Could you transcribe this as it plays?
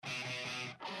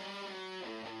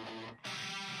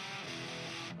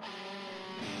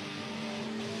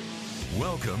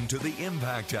Welcome to the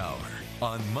Impact Hour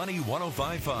on Money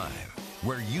 105.5,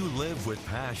 where you live with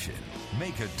passion,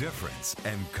 make a difference,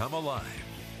 and come alive.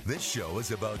 This show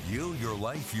is about you, your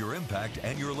life, your impact,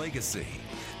 and your legacy.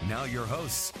 Now your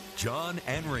hosts, John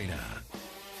and Rena.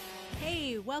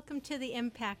 Hey, welcome to the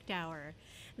Impact Hour.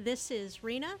 This is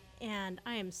Rena, and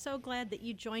I am so glad that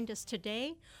you joined us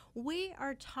today. We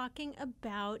are talking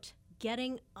about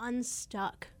getting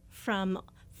unstuck from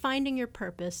finding your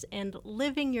purpose and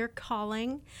living your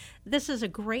calling. This is a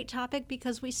great topic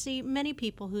because we see many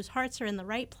people whose hearts are in the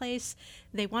right place.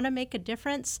 They want to make a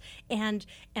difference, and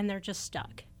they're just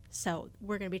stuck. So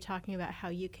we're going to be talking about how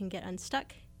you can get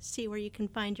unstuck, see where you can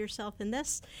find yourself in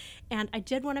this. And I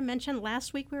did want to mention,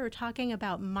 last week we were talking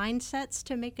about mindsets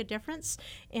to make a difference,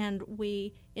 and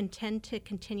we intend to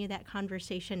continue that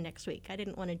conversation next week. I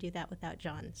didn't want to do that without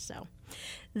John. So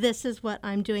this is what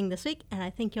I'm doing this week, and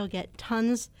I think you'll get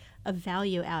tons of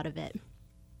value out of it.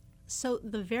 So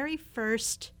the very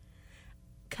first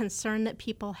concern that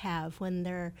people have when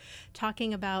they're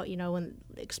talking about, when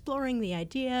exploring the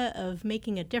idea of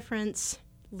making a difference,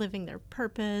 living their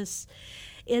purpose,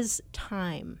 is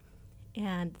time.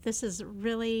 And this is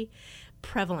really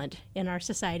prevalent in our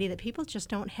society, that people just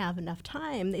don't have enough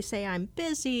time. They say, I'm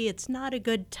busy, it's not a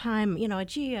good time,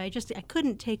 I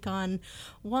couldn't take on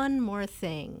one more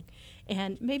thing.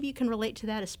 And maybe you can relate to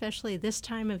that, especially this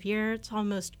time of year. It's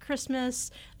almost Christmas,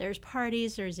 there's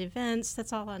parties, there's events,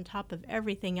 that's all on top of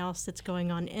everything else that's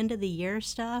going on, end of the year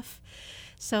stuff.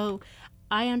 So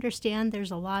I understand there's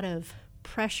a lot of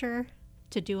pressure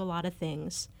to do a lot of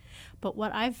things. But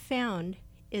what I've found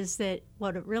is that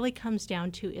what it really comes down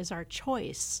to is our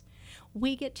choice.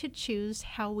 We get to choose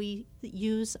how we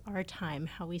use our time,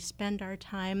 how we spend our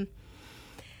time.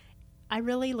 I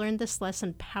really learned this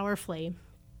lesson powerfully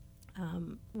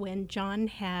when John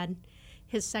had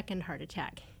his second heart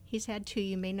attack. He's had two.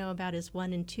 You may know about his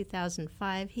one in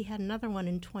 2005. He had another one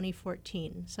in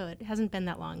 2014. So it hasn't been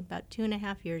that long, about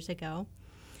 2.5 years ago.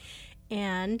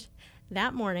 And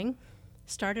that morning,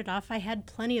 started off, I had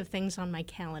plenty of things on my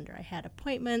calendar. I had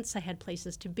appointments, I had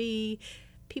places to be,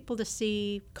 people to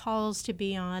see, calls to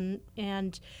be on,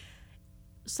 and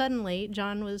suddenly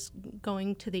John was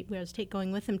going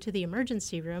with him to the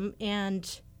emergency room,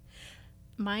 and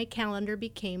my calendar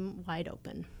became wide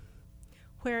open.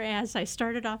 Whereas I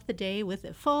started off the day with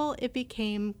it full, it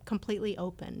became completely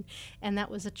open, and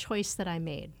that was a choice that I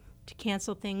made to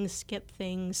cancel things, skip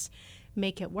things,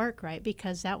 make it work, right?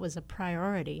 Because that was a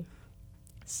priority.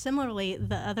 Similarly,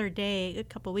 the other day, a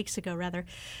couple weeks ago rather,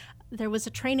 there was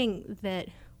a training that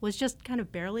was just kind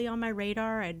of barely on my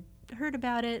radar. I'd heard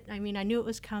about it. I mean, I knew it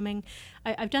was coming.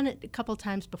 I've done it a couple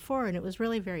times before, and it was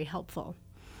really very helpful.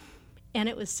 And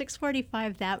it was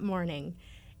 6:45 that morning,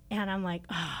 and I'm like,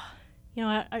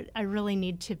 I really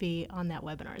need to be on that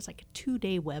webinar. It's like a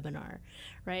 2-day webinar,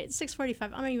 right? 6:45, I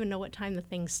don't even know what time the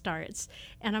thing starts.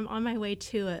 And I'm on my way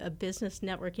to a business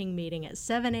networking meeting at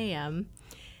 7 a.m.,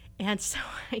 and so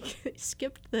I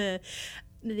skipped the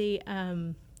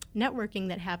networking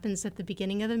that happens at the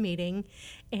beginning of the meeting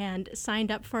and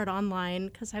signed up for it online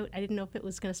because I didn't know if it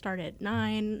was going to start at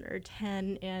 9 or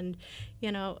 10. And,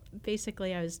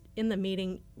 basically I was in the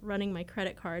meeting running my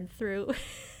credit card through.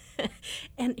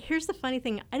 And here's the funny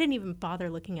thing. I didn't even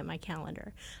bother looking at my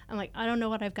calendar. I'm like, I don't know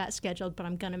what I've got scheduled, but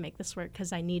I'm going to make this work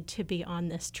because I need to be on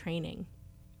this training.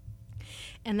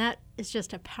 And that is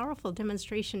just a powerful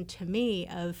demonstration to me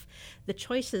of the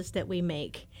choices that we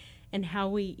make and how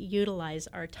we utilize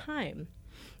our time.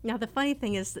 Now, the funny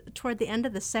thing is that toward the end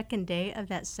of the second day of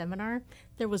that seminar,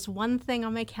 there was one thing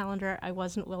on my calendar I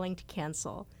wasn't willing to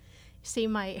cancel. See,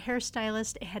 my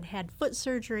hairstylist had had foot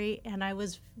surgery, and I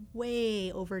was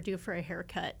way overdue for a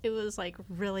haircut. It was like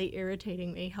really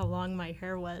irritating me how long my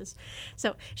hair was.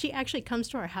 So she actually comes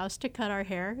to our house to cut our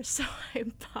hair. So I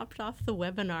popped off the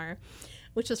webinar,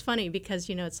 which was funny because,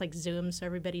 it's like Zoom, so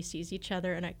everybody sees each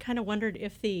other. And I kind of wondered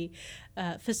if the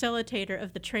facilitator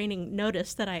of the training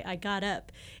noticed that I got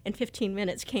up and 15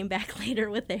 minutes came back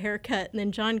later with a haircut. And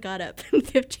then John got up and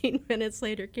 15 minutes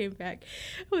later came back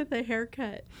with a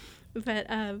haircut. But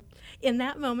in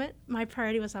that moment, my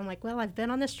priority was, I'm like, well, I've been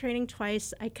on this training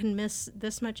twice. I can miss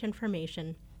this much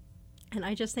information. And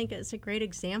I just think it's a great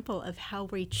example of how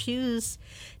we choose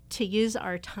to use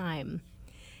our time.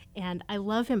 And I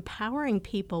love empowering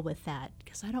people with that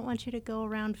because I don't want you to go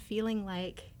around feeling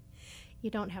like you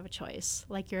don't have a choice,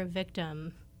 like you're a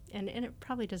victim. And it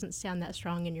probably doesn't sound that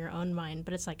strong in your own mind,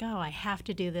 but it's like, I have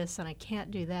to do this and I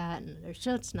can't do that, and there's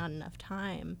just not enough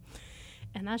time.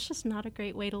 And that's just not a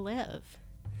great way to live.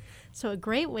 So a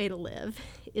great way to live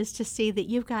is to see that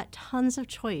you've got tons of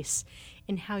choice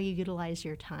in how you utilize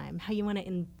your time, how you want to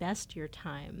invest your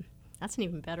time. That's an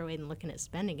even better way than looking at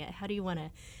spending it. How do you want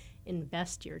to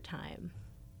invest your time?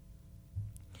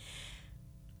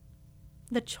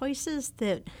 The choices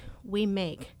that we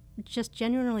make just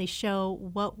genuinely show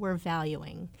what we're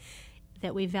valuing,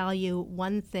 that we value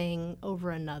one thing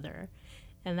over another.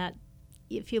 And that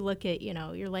if you look at,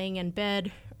 you're laying in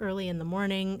bed early in the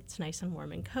morning, it's nice and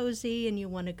warm and cozy, and you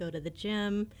want to go to the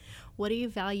gym. What do you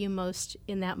value most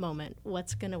in that moment?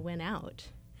 What's going to win out?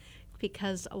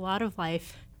 Because a lot of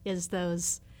life is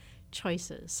those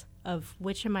choices of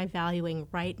which am I valuing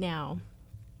right now,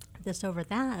 this over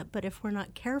that. But if we're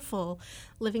not careful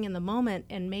living in the moment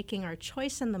and making our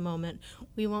choice in the moment,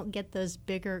 we won't get those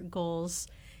bigger goals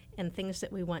and things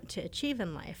that we want to achieve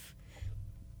in life.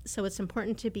 So it's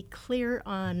important to be clear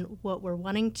on what we're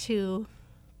wanting to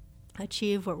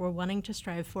achieve, what we're wanting to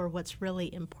strive for, what's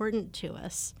really important to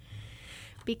us.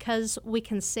 Because we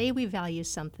can say we value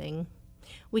something,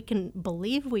 we can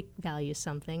believe we value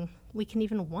something, we can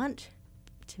even want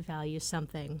to value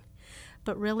something.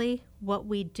 But really, what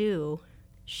we do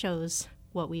shows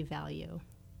what we value.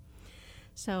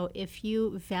 So if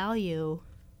you value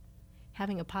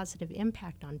having a positive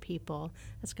impact on people,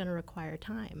 that's going to require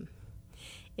time.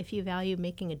 If you value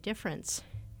making a difference,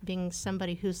 being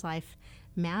somebody whose life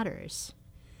matters,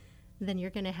 then you're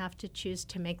going to have to choose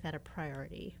to make that a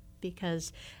priority,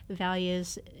 because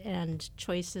values and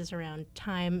choices around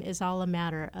time is all a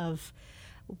matter of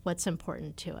what's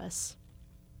important to us.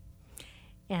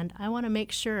 And I want to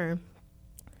make sure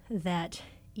that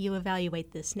you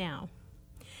evaluate this now.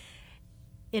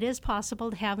 It is possible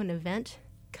to have an event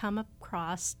come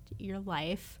across your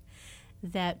life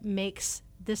that makes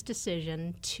this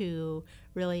decision to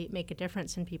really make a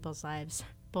difference in people's lives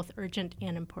both urgent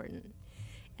and important.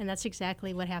 And that's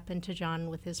exactly what happened to John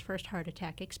with his first heart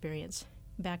attack experience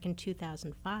back in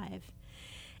 2005.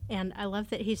 And I love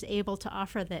that he's able to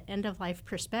offer the end-of-life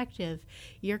perspective.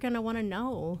 You're going to want to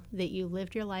know that you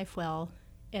lived your life well,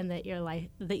 and that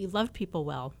that you loved people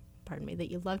well.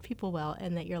 That you loved people well,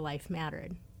 and that your life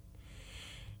mattered.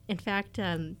 In fact,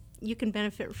 you can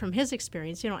benefit from his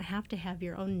experience. You don't have to have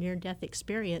your own near-death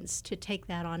experience to take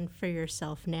that on for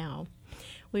yourself now.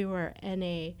 We were in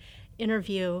an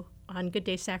interview on Good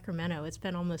Day Sacramento. It's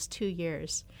been almost 2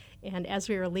 years. And as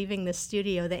we were leaving the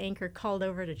studio, the anchor called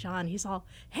over to John. He's all,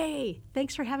 "Hey,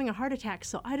 thanks for having a heart attack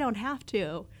so I don't have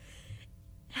to."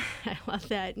 I love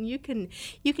that. And you can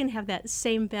have that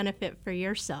same benefit for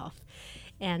yourself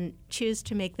and choose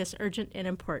to make this urgent and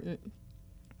important.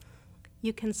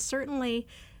 You can certainly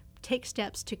take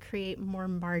steps to create more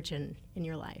margin in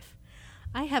your life.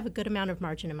 I have a good amount of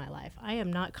margin in my life. I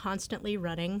am not constantly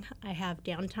running. I have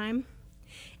downtime,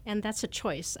 and that's a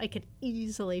choice. I could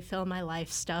easily fill my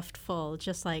life stuffed full,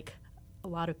 just like a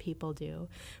lot of people do.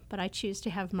 But I choose to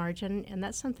have margin, and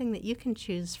that's something that you can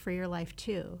choose for your life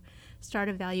too. Start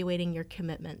evaluating your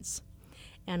commitments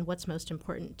and what's most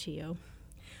important to you.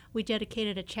 We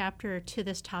dedicated a chapter to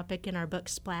this topic in our book,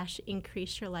 Splash,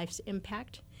 Increase Your Life's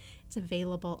Impact. It's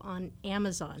available on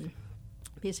Amazon,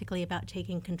 basically about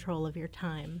taking control of your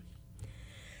time.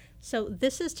 So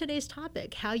this is today's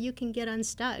topic, how you can get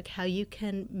unstuck, how you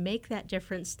can make that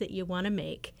difference that you want to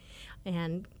make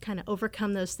and kind of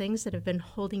overcome those things that have been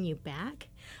holding you back.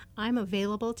 I'm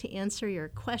available to answer your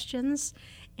questions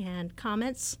and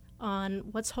comments on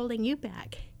what's holding you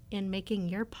back in making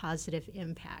your positive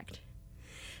impact.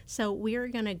 So we're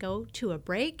going to go to a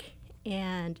break,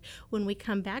 and when we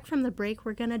come back from the break,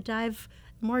 we're going to dive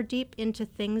more deep into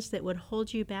things that would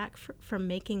hold you back from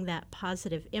making that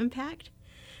positive impact.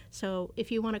 So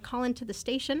if you want to call into the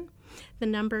station, the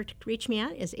number to reach me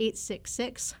at is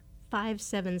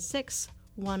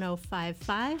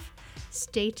 866-576-1055.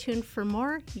 Stay tuned for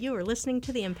more. You are listening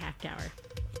to the Impact Hour.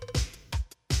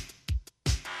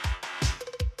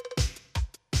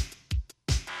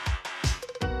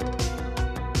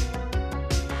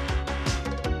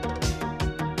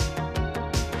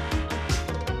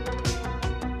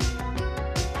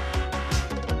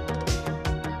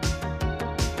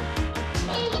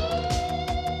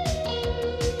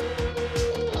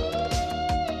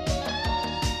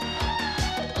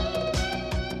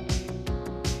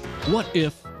 What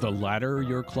if the ladder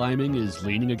you're climbing is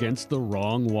leaning against the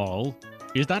wrong wall?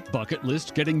 Is that bucket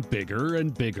list getting bigger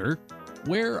and bigger?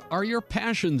 Where are your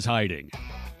passions hiding?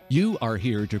 You are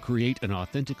here to create an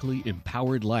authentically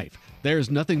empowered life. There's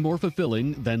nothing more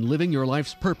fulfilling than living your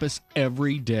life's purpose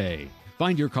every day.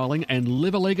 Find your calling and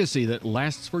live a legacy that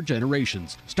lasts for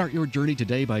generations. Start your journey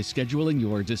today by scheduling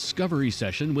your discovery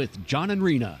session with John and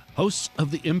Rena, hosts of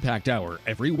the Impact Hour,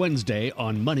 every Wednesday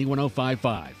on Money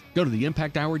 105.5. Go to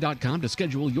theimpacthour.com to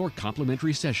schedule your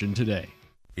complimentary session today.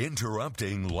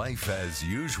 Interrupting life as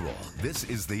usual. This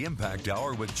is the Impact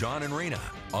Hour with John and Rena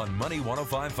on Money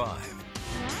 105.5.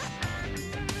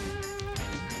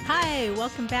 Hi,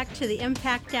 welcome back to the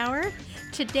Impact Hour.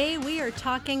 Today we are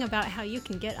talking about how you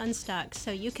can get unstuck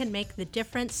so you can make the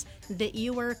difference that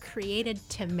you were created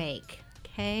to make,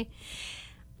 okay?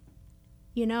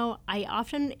 You know, I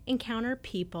often encounter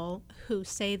people who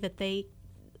say that they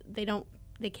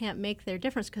can't make their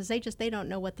difference because they don't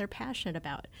know what they're passionate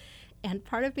about. And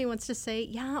part of me wants to say,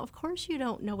 yeah, of course you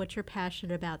don't know what you're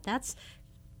passionate about. That's,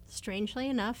 strangely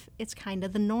enough, it's kind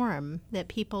of the norm that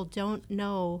people don't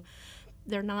know,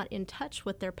 they're not in touch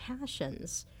with their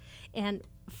passions. And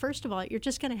first of all, you're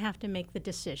just going to have to make the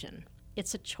decision.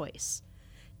 It's a choice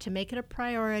to make it a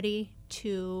priority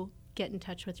to get in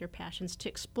touch with your passions, to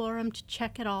explore them, to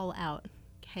check it all out,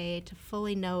 okay, to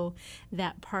fully know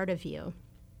that part of you.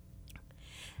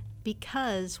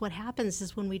 Because what happens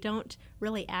is when we don't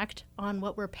really act on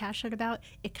what we're passionate about,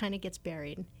 it kind of gets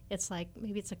buried. It's like,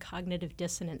 maybe it's a cognitive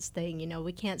dissonance thing, you know,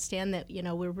 we can't stand that, you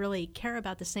know, we really care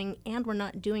about this thing and we're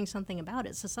not doing something about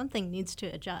it. So something needs to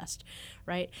adjust,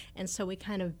 right? And so we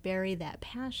kind of bury that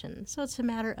passion. So it's a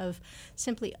matter of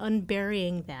simply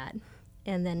unburying that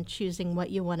and then choosing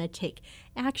what you want to take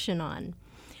action on.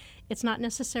 It's not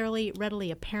necessarily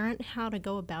readily apparent how to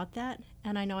go about that,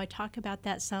 and I know I talk about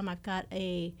that some. I've got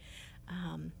a,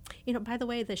 by the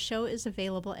way, the show is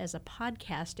available as a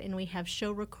podcast, and we have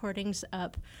show recordings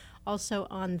up also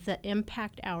on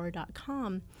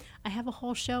theimpacthour.com. I have a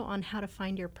whole show on how to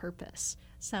find your purpose,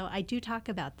 so I do talk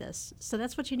about this. So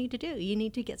that's what you need to do. You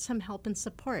need to get some help and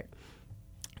support.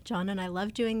 John and I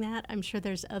love doing that. I'm sure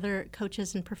there's other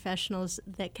coaches and professionals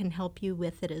that can help you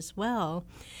with it as well.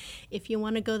 If you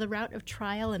want to go the route of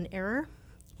trial and error,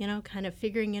 you know, kind of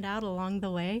figuring it out along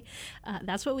the way,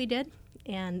 that's what we did,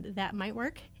 and that might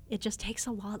work. It just takes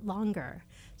a lot longer.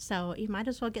 So you might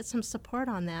as well get some support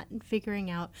on that and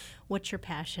figuring out what you're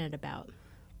passionate about.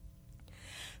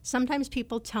 Sometimes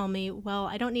people tell me, well,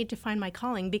 I don't need to find my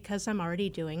calling because I'm already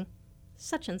doing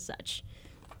such and such.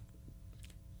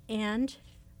 And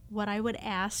what I would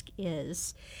ask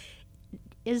is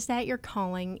that your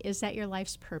calling? Is that your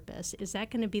life's purpose? Is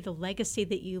that going to be the legacy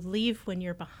that you leave when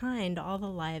you're behind all the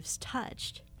lives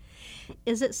touched?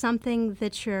 Is it something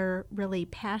that you're really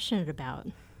passionate about?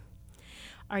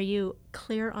 Are you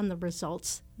clear on the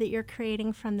results that you're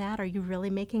creating from that? Are you really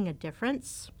making a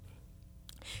difference?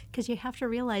 Because you have to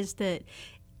realize that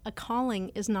a calling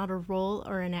is not a role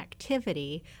or an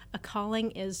activity. A calling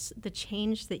is the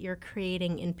change that you're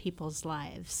creating in people's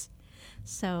lives.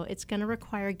 So it's going to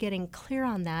require getting clear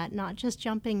on that, not just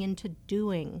jumping into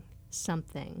doing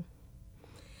something.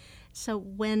 So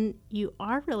when you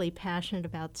are really passionate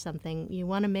about something, you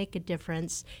want to make a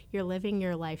difference, you're living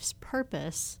your life's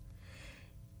purpose,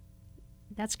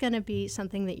 that's going to be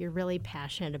something that you're really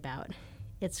passionate about.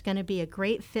 It's going to be a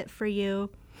great fit for you.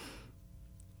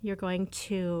 You're going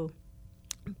to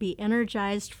be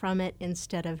energized from it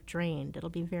instead of drained.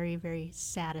 It'll be very, very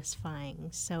satisfying.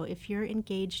 So if you're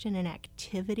engaged in an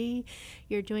activity,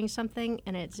 you're doing something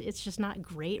and it's just not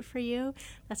great for you,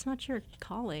 that's not your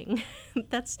calling.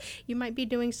 You might be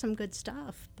doing some good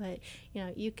stuff, but you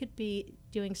know, you could be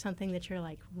doing something that you're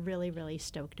like really, really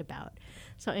stoked about.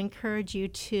 So I encourage you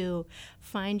to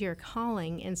find your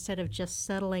calling instead of just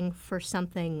settling for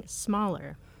something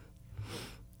smaller.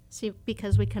 See,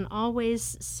 because we can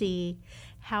always see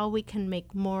how we can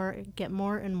get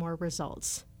more and more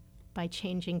results by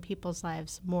changing people's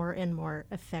lives more and more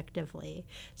effectively.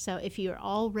 So if you're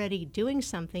already doing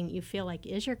something you feel like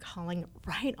is your calling,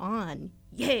 right on,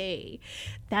 yay,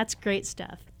 that's great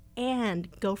stuff. And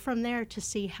go from there to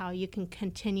see how you can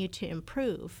continue to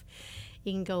improve.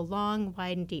 You can go long,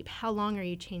 wide, and deep. How long are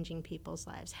you changing people's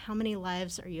lives? How many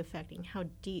lives are you affecting? How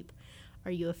deep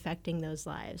are you affecting those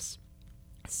lives?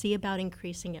 See about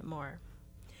increasing it more.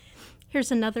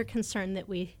 Here's another concern that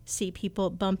we see people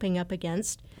bumping up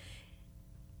against.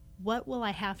 What will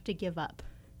I have to give up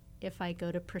if I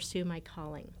go to pursue my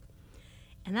calling?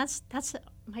 And that's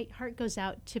my heart goes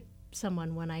out to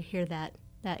someone when I hear that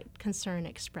concern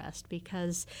expressed,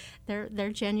 because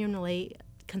they're genuinely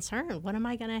concerned. What am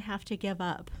I going to have to give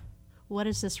up? What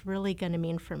is this really going to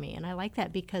mean for me? And I like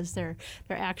that because they're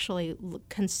actually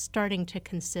starting to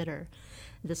consider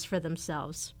this for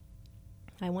themselves.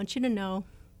 I want you to know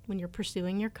when you're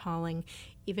pursuing your calling,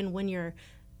 even when you're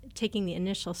taking the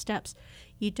initial steps,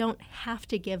 you don't have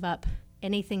to give up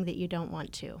anything that you don't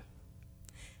want to.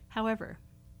 However,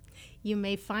 you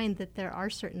may find that there are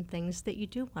certain things that you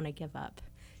do want to give up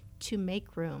to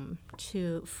make room,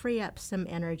 to free up some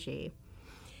energy,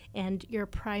 and your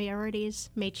priorities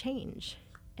may change.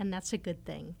 And that's a good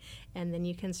thing. And then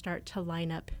you can start to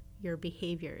line up your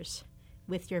behaviors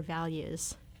with your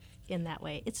values in that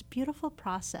way. It's a beautiful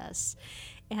process.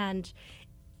 And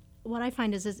what I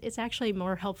find is it's actually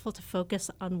more helpful to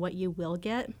focus on what you will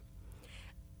get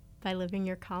by living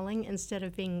your calling instead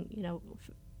of being,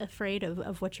 afraid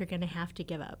of what you're going to have to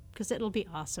give up, because it'll be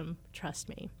awesome, trust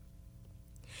me.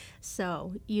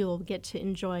 So you'll get to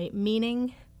enjoy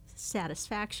meaning,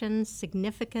 satisfaction,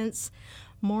 significance,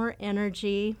 more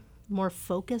energy, more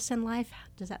focus in life.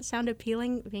 Does that sound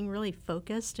appealing? Being really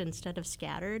focused instead of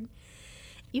scattered?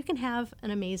 You can have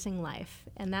an amazing life,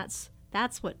 and that's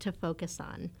what to focus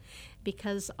on,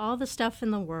 because all the stuff in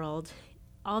the world,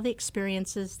 all the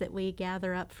experiences that we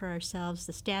gather up for ourselves,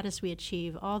 the status we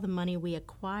achieve, all the money we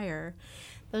acquire,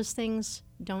 those things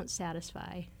don't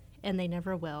satisfy, and they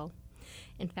never will.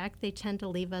 In fact, they tend to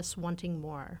leave us wanting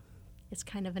more. It's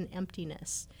kind of an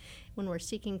emptiness when we're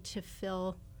seeking to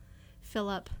fill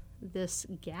up this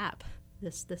gap,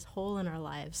 this hole in our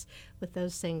lives with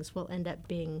those things. We'll end up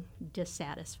being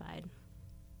dissatisfied.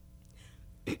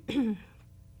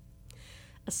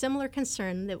 A similar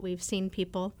concern that we've seen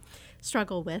people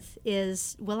struggle with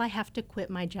is, will I have to quit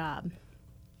my job?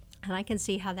 And I can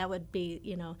see how that would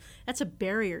be, that's a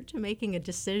barrier to making a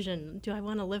decision. Do I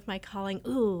want to live my calling?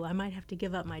 Ooh, I might have to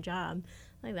give up my job.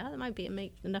 Like that might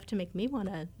be enough to make me want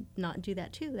to not do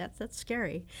that too. That's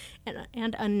scary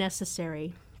and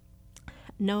unnecessary.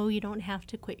 No, you don't have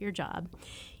to quit your job.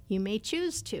 You may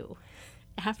choose to.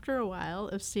 After a while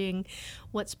of seeing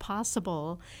what's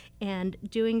possible and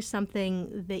doing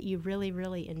something that you really,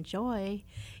 really enjoy,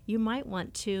 you might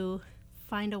want to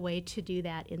find a way to do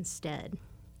that instead.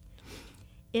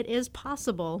 It is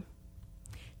possible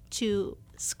to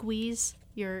squeeze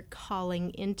your calling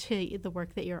into the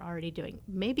work that you're already doing.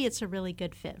 Maybe it's a really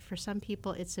good fit. For some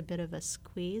people, it's a bit of a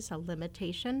squeeze, a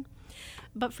limitation.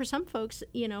 But for some folks,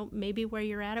 maybe where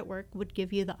you're at work would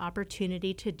give you the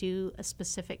opportunity to do a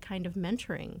specific kind of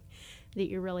mentoring that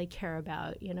you really care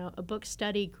about, a book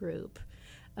study group,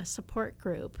 a support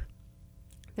group.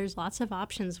 There's lots of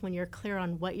options when you're clear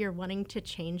on what you're wanting to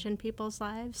change in people's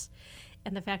lives.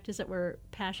 And the fact is that we're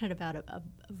passionate about a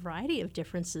variety of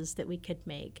differences that we could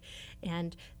make.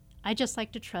 And I just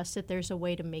like to trust that there's a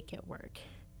way to make it work.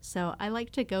 So I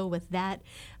like to go with that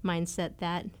mindset,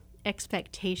 that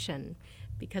expectation,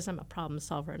 because I'm a problem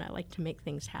solver and I like to make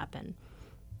things happen.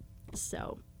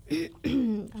 So I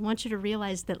want you to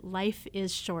realize that life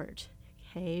is short.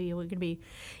 Okay, you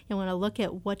want to look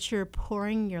at what you're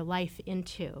pouring your life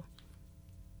into.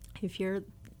 If you're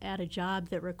at a job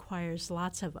that requires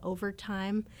lots of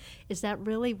overtime, is that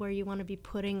really where you want to be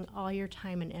putting all your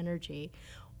time and energy?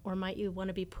 Or might you want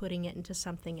to be putting it into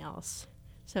something else?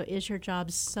 So is your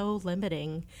job so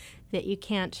limiting that you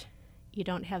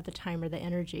don't have the time or the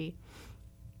energy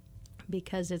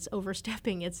because it's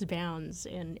overstepping its bounds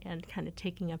and kind of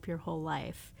taking up your whole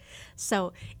life?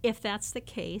 So if that's the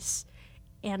case,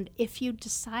 and if you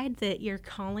decide that your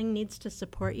calling needs to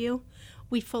support you,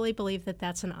 we fully believe that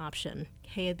that's an option,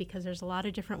 okay, because there's a lot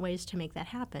of different ways to make that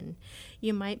happen.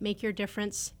 You might make your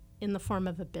difference in the form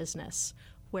of a business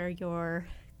where your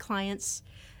clients,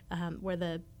 where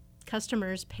the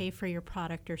customers pay for your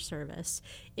product or service.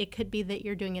 It could be that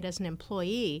you're doing it as an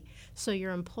employee, so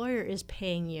your employer is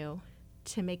paying you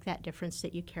to make that difference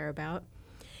that you care about.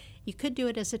 You could do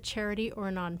it as a charity or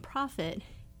a nonprofit,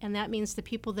 and that means the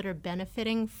people that are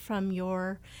benefiting from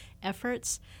your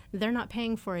efforts, they're not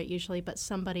paying for it usually, but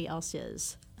somebody else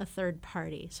is, a third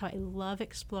party. So I love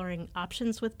exploring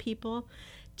options with people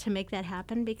to make that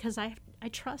happen, because I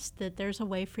trust that there's a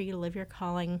way for you to live your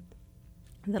calling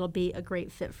that'll be a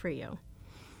great fit for you.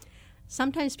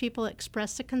 Sometimes people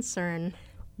express a concern,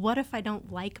 what if I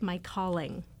don't like my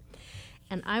calling?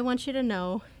 And I want you to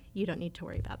know you don't need to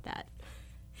worry about that,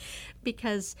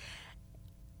 because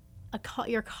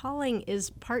your calling is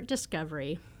part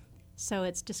discovery. So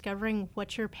it's discovering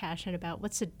what you're passionate about.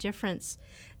 What's a difference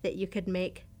that you could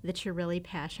make that you're really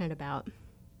passionate about?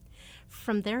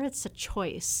 From there, it's a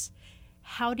choice.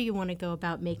 How do you want to go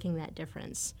about making that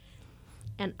difference?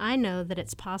 And I know that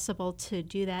it's possible to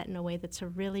do that in a way that's a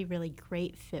really, really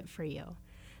great fit for you.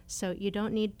 So you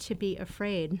don't need to be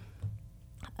afraid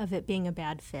of it being a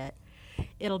bad fit.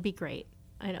 It'll be great.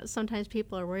 I know sometimes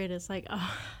people are worried. It's like,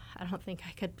 oh, I don't think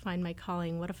I could find my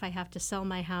calling. What if I have to sell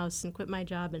my house and quit my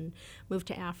job and move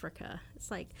to Africa?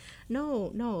 It's like,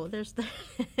 no,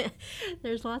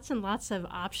 there's lots and lots of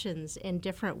options and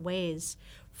different ways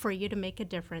for you to make a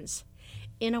difference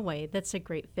in a way that's a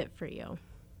great fit for you.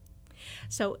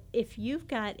 So if you've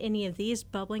got any of these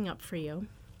bubbling up for you,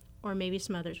 or maybe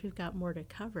some others, we've got more to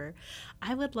cover,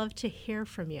 I would love to hear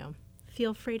from you.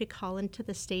 feel free to call into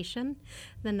the station.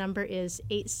 The number is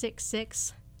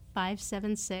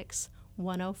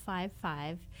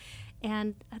 866-576-1055.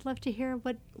 And I'd love to hear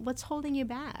what's holding you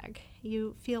back.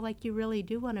 You feel like you really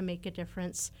do want to make a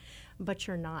difference, but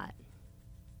you're not.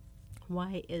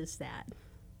 Why is that?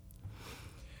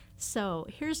 So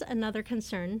here's another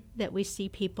concern that we see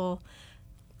people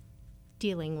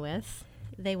dealing with.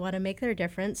 They want to make their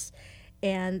difference,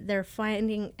 and they're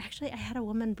finding, actually, I had a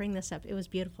woman bring this up. It was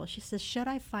beautiful. She says, should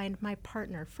I find my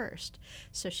partner first?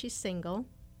 So she's single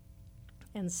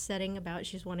and setting about,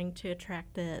 she's wanting to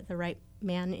attract the right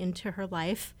man into her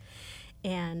life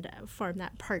and form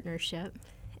that partnership.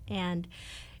 And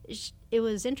it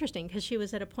was interesting because she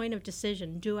was at a point of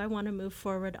decision. Do I want to move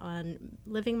forward on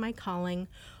living my calling,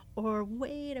 or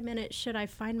wait a minute, should I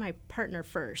find my partner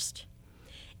first?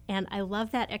 And I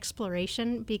love that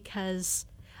exploration because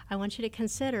I want you to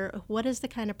consider, what is the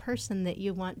kind of person that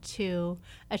you want to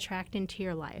attract into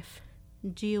your life?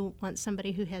 Do you want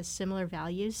somebody who has similar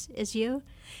values as you?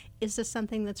 Is this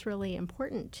something that's really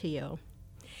important to you?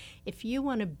 If you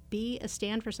want to be a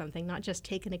stand for something, not just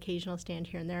take an occasional stand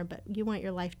here and there, but you want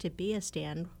your life to be a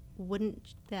stand,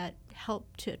 wouldn't that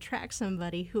help to attract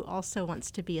somebody who also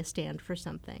wants to be a stand for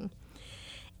something?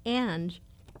 And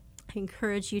I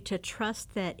encourage you to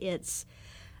trust that it's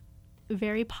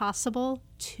very possible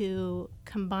to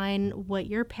combine what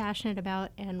you're passionate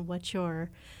about and what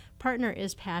your partner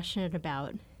is passionate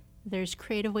about. There's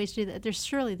creative ways to do that.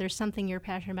 There's something you're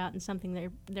passionate about and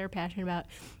something they're passionate about,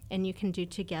 and you can do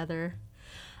together.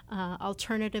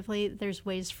 Alternatively, there's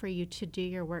ways for you to do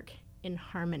your work in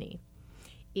harmony,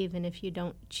 even if you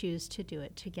don't choose to do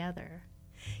it together.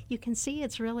 You can see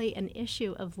it's really an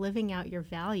issue of living out your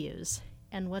values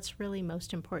and what's really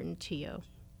most important to you.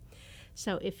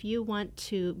 So if you want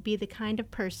to be the kind of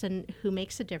person who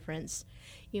makes a difference,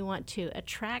 you want to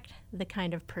attract the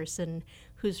kind of person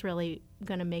who's really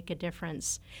going to make a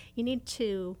difference, you need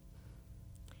to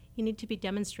be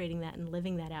demonstrating that and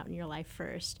living that out in your life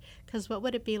first. Because what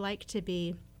would it be like to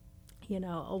be,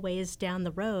 a ways down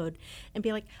the road and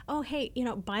be like, oh, hey,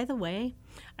 by the way,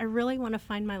 I really want to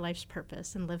find my life's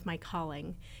purpose and live my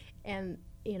calling. And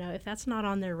if that's not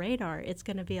on their radar, it's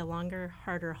going to be a longer,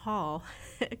 harder haul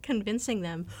convincing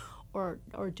them or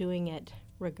doing it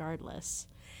regardless.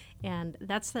 And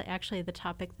that's actually the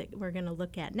topic that we're going to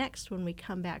look at next when we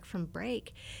come back from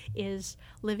break, is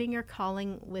living your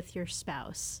calling with your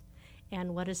spouse.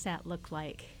 And what does that look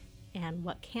like? And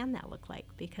what can that look like?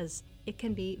 Because it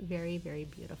can be very, very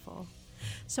beautiful.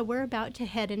 So we're about to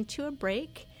head into a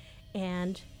break,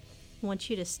 and want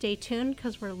you to stay tuned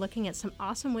because we're looking at some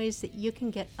awesome ways that you can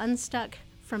get unstuck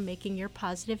from making your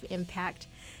positive impact.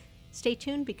 Stay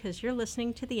tuned because you're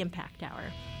listening to the Impact Hour.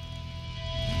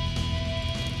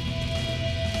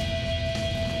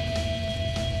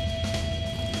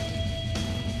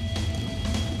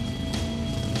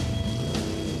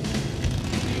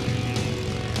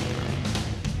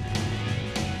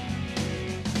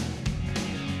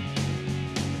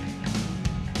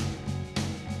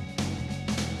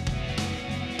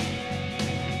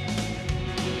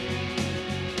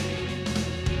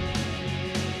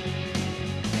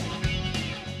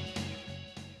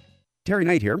 Terry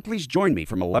Knight here. Please join me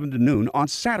from 11 to noon on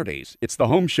Saturdays. It's The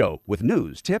Home Show with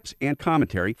news, tips, and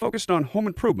commentary focused on home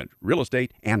improvement, real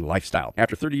estate, and lifestyle.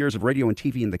 After 30 years of radio and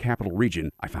TV in the capital region,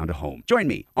 I found a home. Join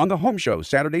me on The Home Show,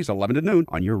 Saturdays 11 to noon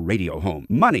on your radio home.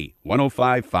 Money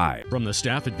 105.5. From the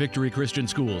staff at Victory Christian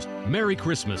Schools, Merry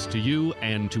Christmas to you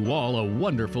and to all, a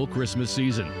wonderful Christmas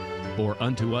season. For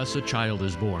unto us a child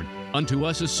is born, unto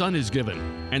us a son is given,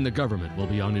 and the government will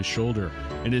be on his shoulder,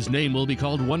 and his name will be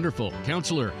called Wonderful,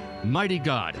 Counselor, Mighty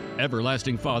God,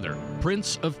 Everlasting Father,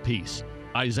 Prince of Peace.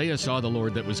 Isaiah saw the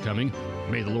Lord that was coming.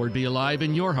 May the Lord be alive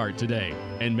in your heart today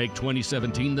and make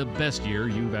 2017 the best year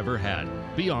you've ever had,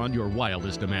 beyond your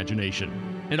wildest imagination.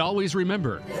 And always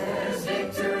remember, there's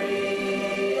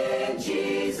victory in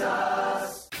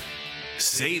Jesus.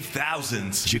 Save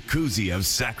thousands. Jacuzzi of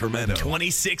Sacramento.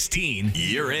 2016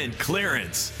 Year-end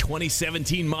clearance.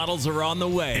 2017 models are on the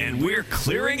way. And we're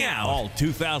clearing out all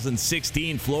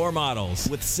 2016 floor models.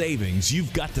 With savings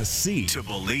you've got to see to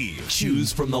believe.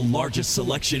 Choose from the largest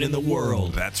selection in the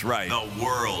world. That's right. The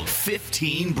world.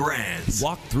 15 brands.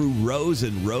 Walk through rows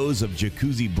and rows of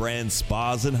Jacuzzi brand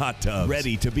spas and hot tubs.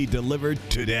 Ready to be delivered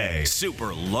today.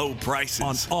 Super low prices.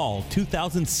 On all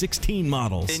 2016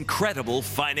 models. Incredible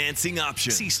financing options.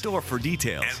 options. See store for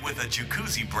details. And with a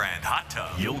Jacuzzi brand hot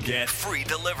tub, you'll get free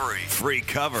delivery, free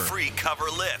cover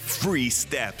lift, free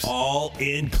steps, all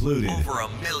included. Over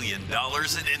 $1 million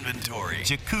in inventory.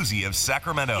 Jacuzzi of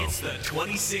Sacramento. It's the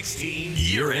 2016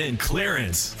 year-end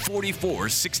clearance.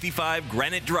 4465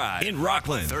 Granite Drive in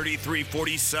Rockland.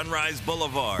 3340 Sunrise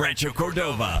Boulevard, Rancho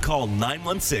Cordova. Call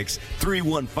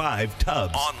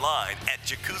 916-315-TUBS. Online at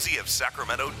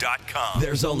jacuzziofsacramento.com.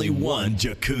 There's only one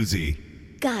jacuzzi.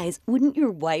 Guys, wouldn't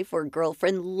your wife or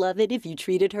girlfriend love it if you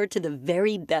treated her to the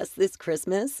very best this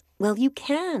Christmas? Well, you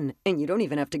can, and you don't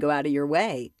even have to go out of your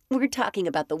way. We're talking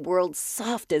about the world's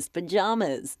softest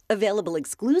pajamas, available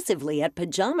exclusively at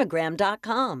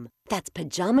pajamagram.com. That's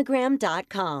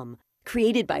pajamagram.com.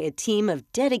 Created by a team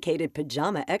of dedicated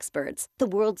pajama experts, the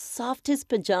world's softest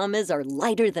pajamas are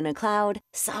lighter than a cloud,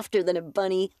 softer than a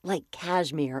bunny, like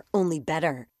cashmere, only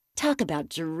better. Talk about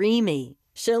dreamy.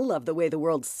 She'll love the way the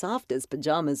world's softest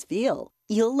pajamas feel.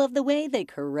 You'll love the way they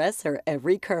caress her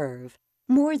every curve.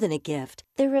 More than a gift,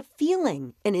 they're a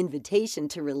feeling, an invitation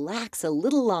to relax a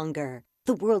little longer.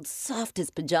 The world's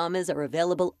softest pajamas are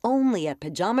available only at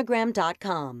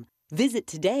pajamagram.com. Visit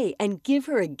today and give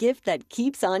her a gift that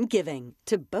keeps on giving,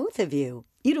 to both of you.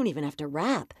 You don't even have to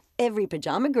wrap. Every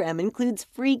Pajamagram includes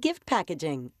free gift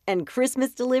packaging, and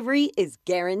Christmas delivery is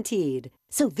guaranteed.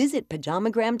 So visit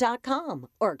pajamagram.com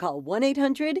or call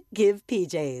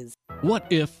 1-800-GIVE-PJs. What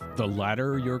if the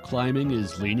ladder you're climbing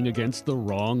is leaning against the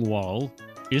wrong wall?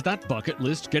 Is that bucket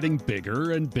list getting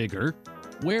bigger and bigger?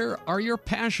 Where are your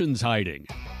passions hiding?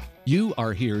 You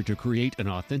are here to create an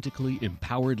authentically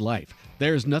empowered life.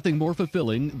 There's nothing more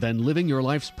fulfilling than living your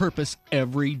life's purpose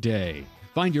every day.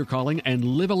 Find your calling and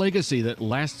live a legacy that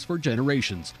lasts for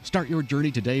generations. Start your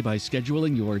journey today by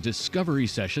scheduling your discovery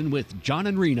session with John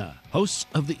and Rena, hosts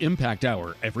of the Impact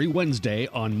Hour, every Wednesday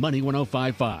on Money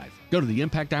 105.5. Go to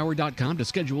theimpacthour.com to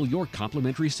schedule your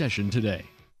complimentary session today.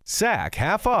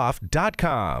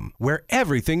 SacHalfOff.com, where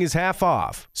everything is half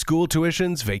off. School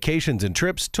tuitions, vacations and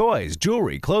trips, toys,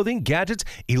 jewelry, clothing, gadgets,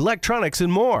 electronics,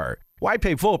 and more. Why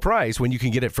pay full price when you can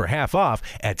get it for half off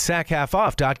at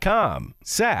SacHalfOff.com?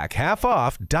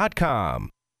 SacHalfOff.com.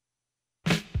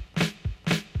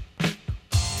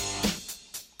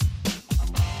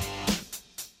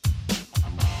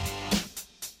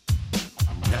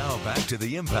 Now back to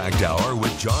the Impact Hour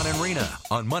with John and Rena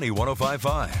on Money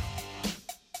 105.5.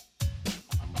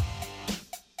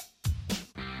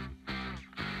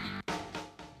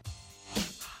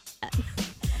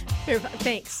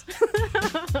 Thanks.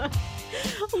 A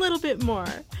little bit more.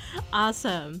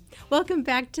 Awesome. Welcome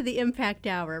back to the Impact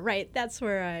Hour. Right, that's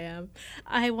where I am.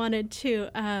 I wanted to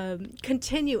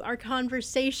continue our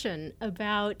conversation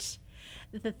about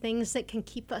the things that can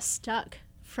keep us stuck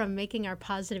from making our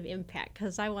positive impact,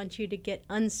 because I want you to get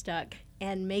unstuck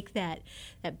and make that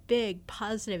big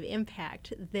positive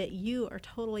impact that you are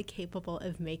totally capable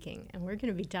of making. And we're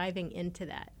going to be diving into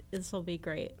that. This will be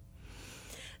great.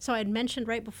 So I'd mentioned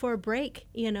right before break,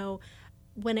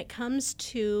 when it comes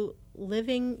to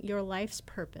living your life's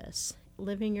purpose,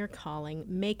 living your calling,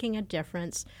 making a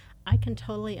difference, I can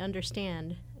totally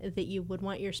understand that you would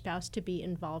want your spouse to be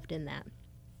involved in that.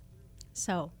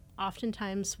 So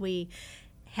oftentimes we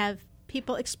have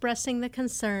people expressing the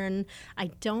concern, I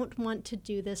don't want to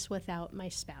do this without my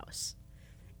spouse.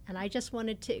 And I just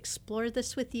wanted to explore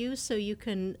this with you so you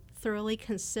can thoroughly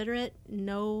consider it,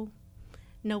 know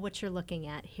what you're looking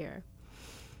at here.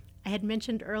 I had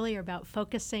mentioned earlier about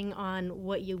focusing on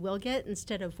what you will get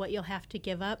instead of what you'll have to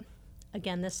give up.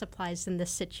 Again, this applies in this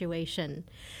situation.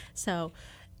 So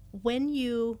when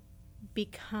you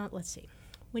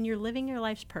when you're living your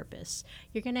life's purpose,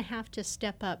 you're going to have to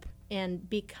step up and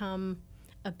become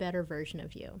a better version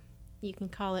of you. You can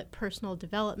call it personal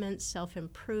development,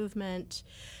 self-improvement.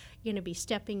 You're going to be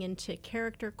stepping into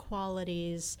character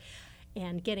qualities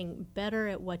and getting better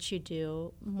at what you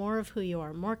do, more of who you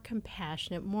are, more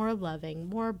compassionate, more loving,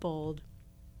 more bold,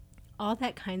 all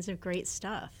that kinds of great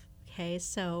stuff, okay?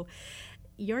 So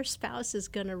your spouse is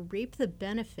going to reap the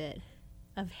benefit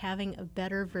of having a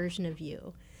better version of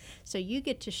you. So you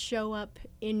get to show up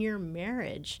in your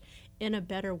marriage in a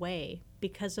better way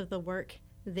because of the work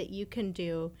that you can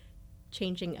do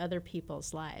changing other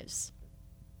people's lives.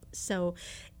 So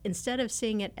instead of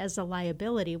seeing it as a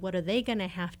liability, what are they going to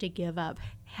have to give up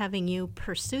having you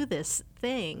pursue this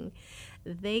thing?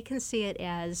 They can see it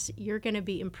as you're going to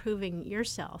be improving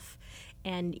yourself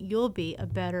and you'll be a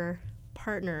better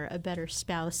partner, a better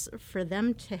spouse for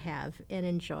them to have and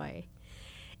enjoy.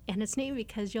 And it's neat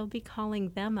because you'll be calling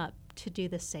them up to do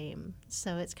the same.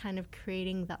 So it's kind of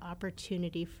creating the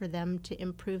opportunity for them to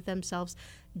improve themselves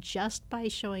just by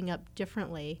showing up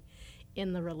differently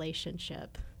in the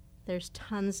relationship. There's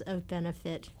tons of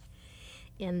benefit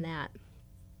in that.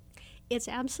 It's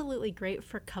absolutely great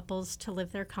for couples to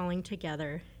live their calling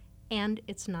together, and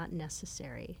it's not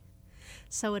necessary.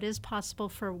 So it is possible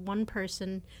for one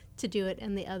person to do it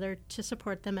and the other to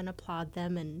support them and applaud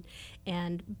them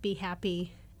and be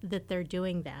happy that they're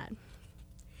doing that.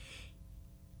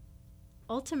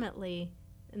 Ultimately,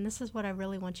 and this is what I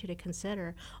really want you to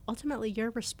consider, ultimately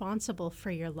you're responsible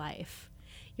for your life.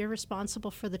 You're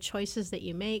responsible for the choices that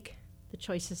you make, the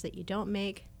choices that you don't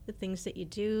make, the things that you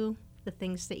do, the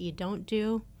things that you don't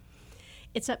do.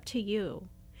 It's up to you.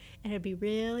 And it'd be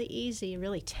really easy,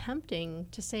 really tempting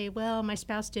to say, well, my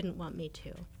spouse didn't want me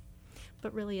to.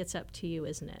 But really, it's up to you,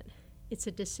 isn't it? It's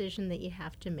a decision that you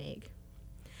have to make.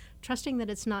 Trusting that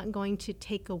it's not going to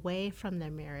take away from their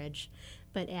marriage,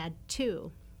 but add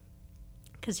to.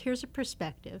 Because here's a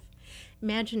perspective.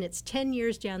 Imagine it's 10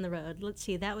 years down the road. Let's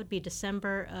see, that would be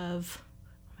December of,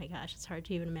 oh my gosh, it's hard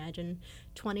to even imagine,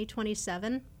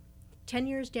 2027? 10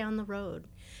 years down the road.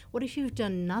 What if you've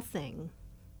done nothing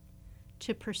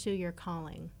to pursue your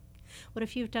calling? What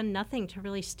if you've done nothing to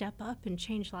really step up and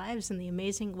change lives in the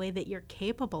amazing way that you're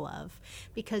capable of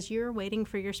because you're waiting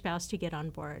for your spouse to get on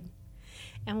board?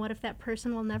 And what if that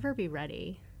person will never be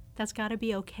ready? That's got to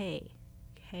be okay.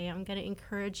 Okay, I'm going to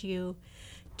encourage you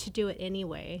to do it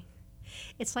anyway.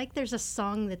 It's like there's a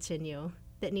song that's in you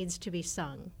that needs to be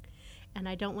sung, and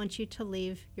I don't want you to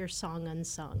leave your song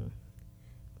unsung.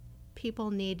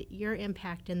 People need your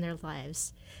impact in their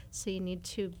lives, so you need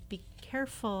to be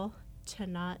careful to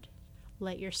not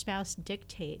let your spouse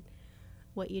dictate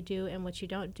what you do and what you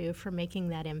don't do for making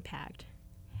that impact.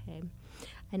 Okay.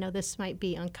 I know this might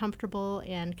be uncomfortable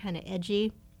and kind of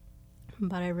edgy,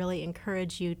 but I really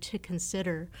encourage you to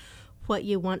consider what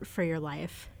you want for your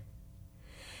life.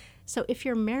 So if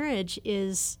your marriage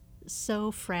is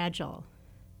so fragile,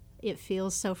 it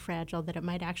feels so fragile that it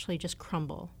might actually just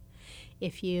crumble.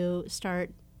 If you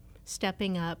start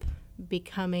stepping up,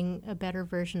 becoming a better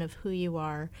version of who you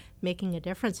are, making a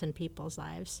difference in people's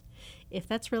lives, if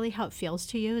that's really how it feels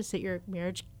to you, is that your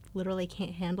marriage literally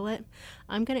can't handle it,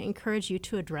 I'm going to encourage you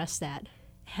to address that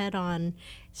head on.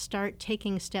 Start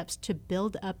taking steps to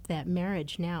build up that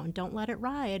marriage now, and don't let it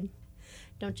ride.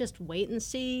 Don't just wait and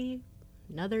see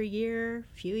another year,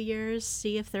 few years,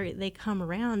 see if they come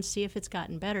around, see if it's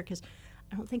gotten better, because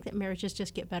I don't think that marriages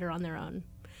just get better on their own.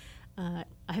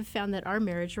 I've found that our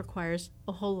marriage requires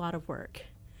a whole lot of work,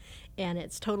 and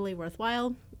it's totally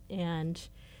worthwhile, and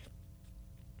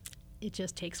it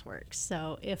just takes work.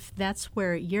 So if that's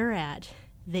where you're at,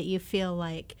 that you feel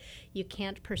like you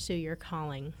can't pursue your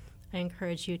calling, I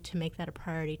encourage you to make that a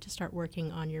priority, to start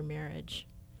working on your marriage.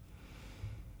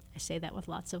 I say that with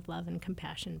lots of love and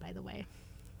compassion, by the way.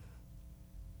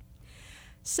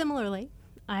 Similarly,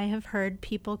 I have heard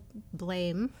people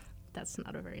blame, that's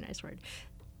not a very nice word,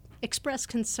 express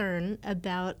concern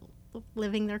about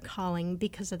living their calling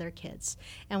because of their kids.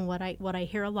 And what I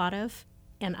hear a lot of,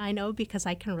 and I know because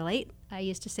I can relate, I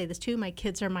used to say this too, my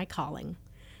kids are my calling.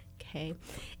 Okay,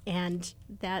 and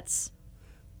that's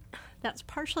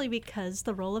partially because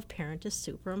the role of parent is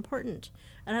super important.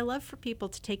 And I love for people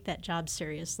to take that job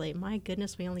seriously. My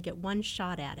goodness, we only get one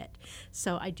shot at it.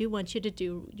 So I do want you to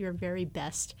do your very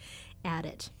best at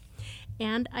it.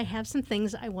 And I have some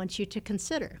things I want you to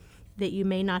consider that you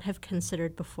may not have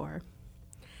considered before.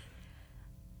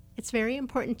 It's very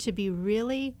important to be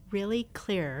really, really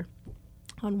clear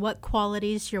on what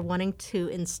qualities you're wanting to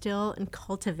instill and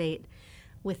cultivate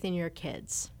within your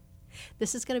kids.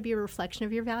 This is going to be a reflection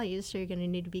of your values, so you're going to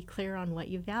need to be clear on what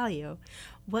you value.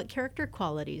 What character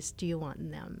qualities do you want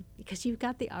in them? Because you've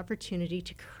got the opportunity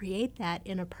to create that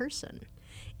in a person.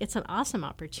 It's an awesome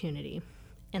opportunity.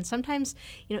 And sometimes,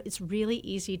 it's really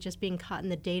easy just being caught in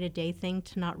the day-to-day thing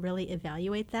to not really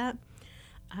evaluate that.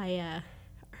 I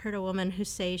heard a woman who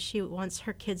say she wants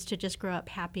her kids to just grow up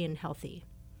happy and healthy.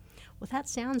 Well, that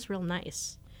sounds real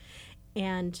nice.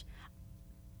 And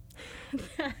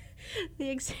the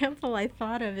example I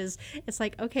thought of is, it's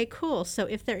like, okay, cool. So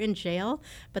if they're in jail,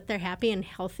 but they're happy and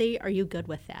healthy, are you good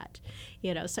with that?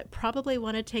 So probably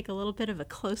want to take a little bit of a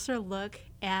closer look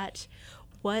at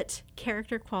what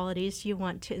character qualities you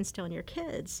want to instill in your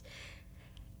kids.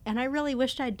 And I really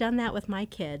wished I'd done that with my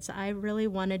kids. I really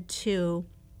wanted to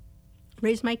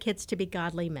raise my kids to be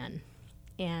godly men.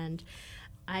 And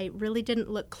I really didn't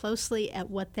look closely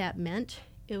at what that meant.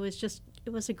 It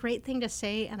was a great thing to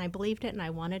say, and I believed it and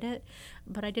I wanted it,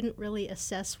 but I didn't really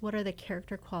assess what are the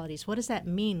character qualities. What does that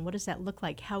mean? What does that look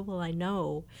like? How will I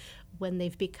know when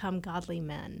they've become godly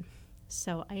men?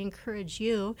 So I encourage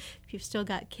you, if you've still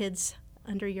got kids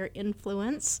under your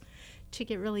influence, to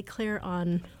get really clear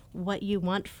on what you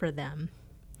want for them.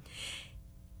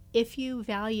 If you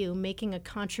value making a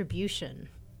contribution,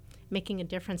 making a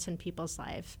difference in people's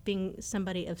life, being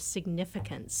somebody of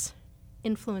significance,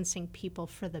 influencing people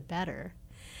for the better,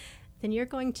 then you're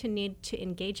going to need to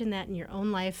engage in that in your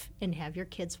own life and have your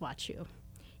kids watch you.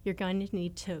 You're going to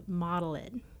need to model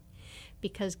it,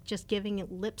 because just giving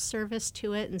lip service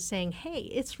to it and saying, hey,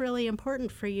 it's really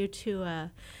important for you to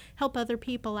help other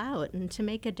people out and to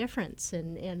make a difference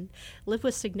and live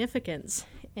with significance.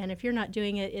 And if you're not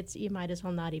doing it, you might as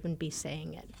well not even be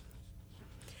saying it.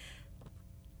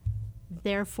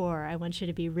 Therefore, I want you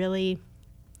to be really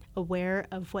aware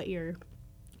of what you're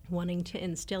wanting to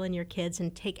instill in your kids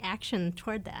and take action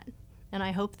toward that. And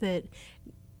I hope that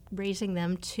raising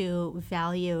them to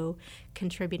value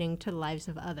contributing to the lives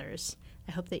of others,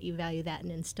 I hope that you value that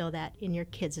and instill that in your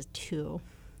kids too.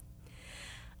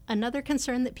 Another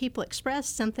concern that people express,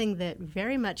 something that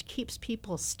very much keeps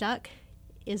people stuck,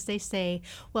 is they say,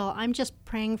 well, I'm just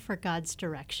praying for God's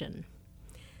direction.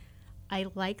 I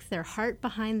like their heart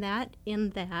behind that, in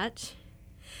that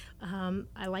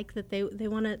I like that they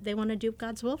want to do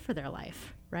God's will for their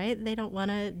life, right? They don't want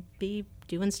to be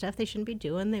doing stuff they shouldn't be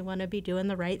doing. They want to be doing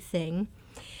the right thing.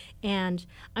 And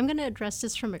I'm going to address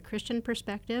this from a Christian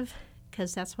perspective,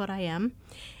 because that's what I am,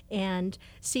 and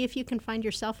see if you can find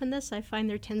yourself in this. I find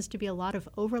there tends to be a lot of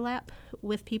overlap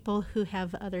with people who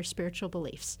have other spiritual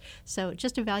beliefs. So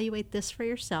just evaluate this for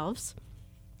yourselves.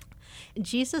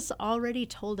 Jesus already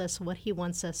told us what he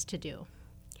wants us to do.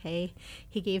 Okay,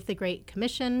 he gave the Great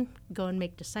Commission, go and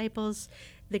make disciples.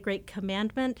 The Great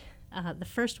Commandment, the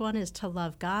first one is to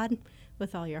love God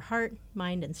with all your heart,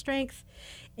 mind, and strength,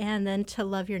 and then to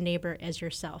love your neighbor as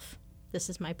yourself. This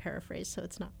is my paraphrase, so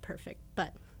it's not perfect,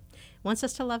 but he wants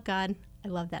us to love God. I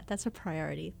love that. That's a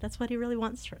priority. That's what he really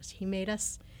wants for us. He made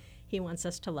us. He wants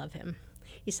us to love him.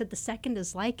 He said the second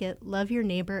is like it, love your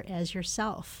neighbor as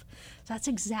yourself. So that's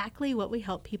exactly what we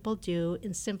help people do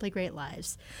in Simply Great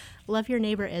Lives. Love your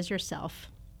neighbor as yourself.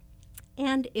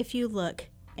 And if you look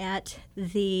at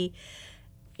the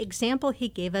example he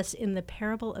gave us in the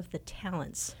parable of the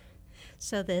talents,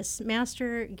 so this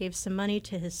master gave some money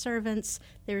to his servants.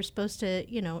 They were supposed to,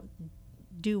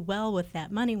 do well with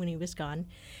that money when he was gone,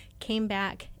 came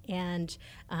back and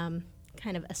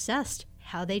kind of assessed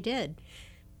how they did.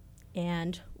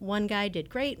 And one guy did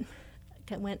great,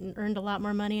 went and earned a lot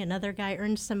more money. Another guy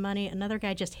earned some money. Another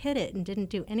guy just hid it and didn't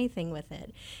do anything with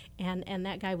it. And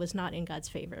that guy was not in God's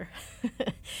favor.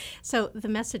 So the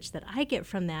message that I get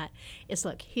from that is,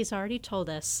 look, he's already told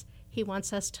us he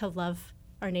wants us to love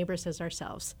our neighbors as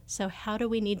ourselves. So how do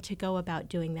we need to go about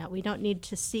doing that? We don't need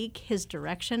to seek his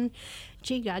direction.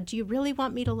 Gee, God, do you really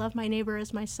want me to love my neighbor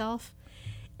as myself?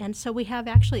 And so we have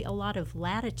actually a lot of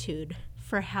latitude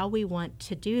for how we want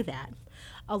to do that,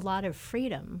 a lot of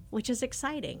freedom, which is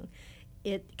exciting.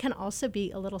 It can also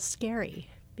be a little scary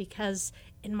because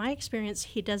in my experience,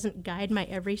 he doesn't guide my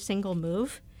every single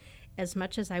move as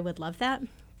much as I would love that.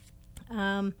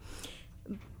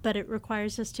 But it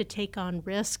requires us to take on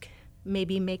risk,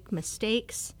 maybe make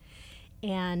mistakes,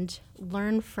 and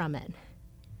learn from it.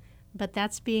 But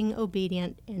that's being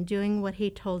obedient and doing what he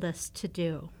told us to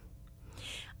do.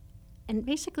 And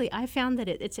basically, I found that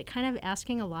it's a kind of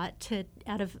asking a lot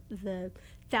out of the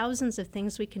thousands of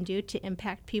things we can do to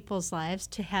impact people's lives,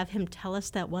 to have him tell us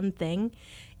that one thing.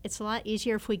 It's a lot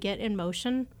easier if we get in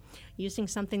motion using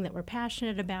something that we're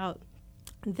passionate about.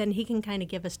 Then he can kind of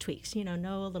give us tweaks,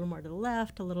 no, a little more to the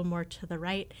left, a little more to the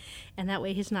right. And that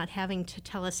way he's not having to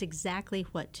tell us exactly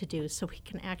what to do, so we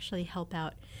can actually help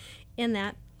out in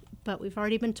that. But we've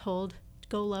already been told,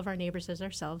 go love our neighbors as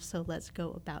ourselves, so let's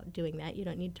go about doing that. You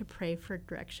don't need to pray for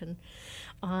direction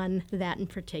on that in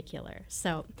particular.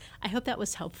 So I hope that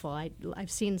was helpful. I've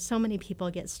seen so many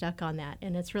people get stuck on that,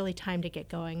 and it's really time to get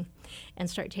going and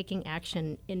start taking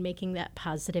action in making that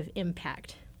positive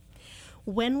impact.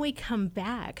 When we come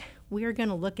back, we are going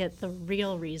to look at the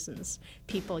real reasons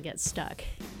people get stuck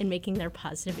in making their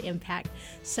positive impact.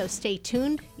 So stay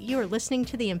tuned. You are listening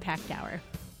to the Impact Hour.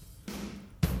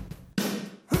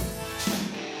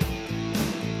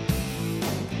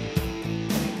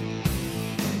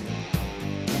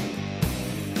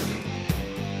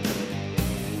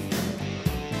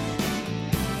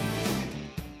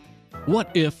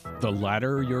 What if the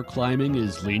ladder you're climbing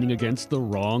is leaning against the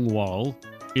wrong wall?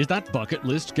 Is that bucket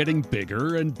list getting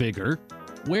bigger and bigger?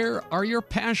 Where are your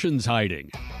passions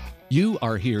hiding? You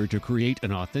are here to create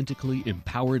an authentically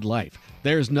empowered life.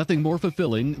 There's nothing more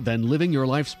fulfilling than living your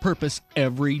life's purpose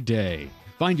every day.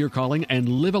 Find your calling and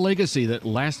live a legacy that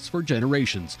lasts for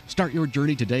generations. Start your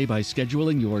journey today by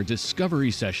scheduling your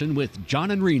discovery session with John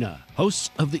and Rena,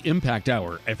 hosts of the Impact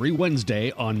Hour, every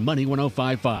Wednesday on Money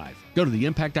 105.5. Go to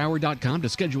theimpacthour.com to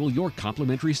schedule your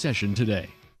complimentary session today.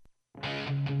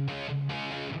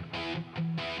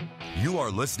 You are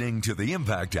listening to the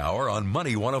Impact Hour on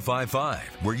Money 105.5,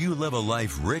 where you live a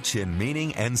life rich in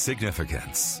meaning and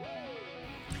significance.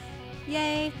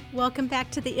 Yay! Welcome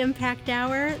back to the Impact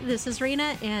Hour. This is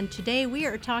Rena, and today we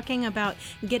are talking about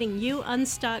getting you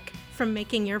unstuck from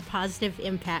making your positive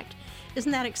impact.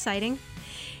 Isn't that exciting?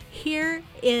 Here's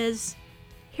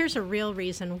a real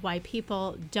reason why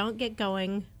people don't get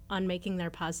going on making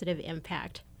their positive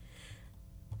impact.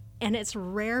 And it's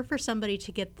rare for somebody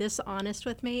to get this honest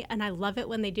with me, and I love it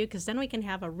when they do, because then we can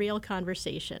have a real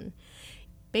conversation.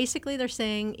 Basically, they're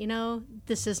saying,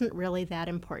 this isn't really that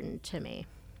important to me.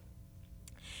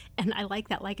 And I like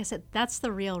that. Like I said, that's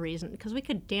the real reason, because we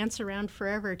could dance around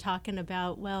forever talking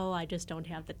about, well, I just don't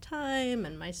have the time,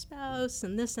 and my spouse,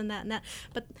 and this and that and that.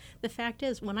 But the fact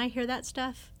is, when I hear that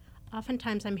stuff,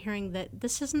 oftentimes I'm hearing that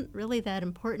this isn't really that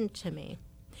important to me.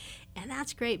 And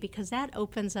that's great, because that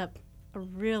opens up a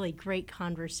really great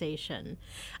conversation.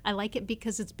 I like it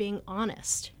because it's being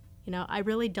honest. I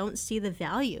really don't see the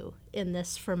value in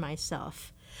this for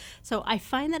myself. So I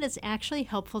find that it's actually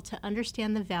helpful to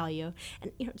understand the value.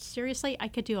 And seriously, I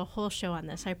could do a whole show on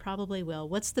this. I probably will.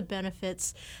 What's the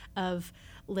benefits of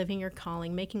living your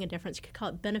calling, making a difference? You could call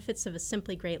it benefits of a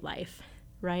simply great life,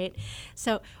 right?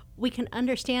 So we can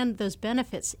understand those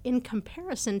benefits in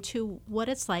comparison to what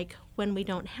it's like when we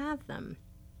don't have them.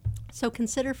 So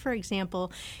consider, for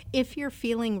example, if you're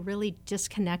feeling really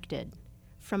disconnected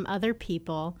from other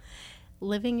people,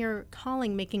 living your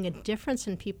calling, making a difference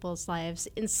in people's lives,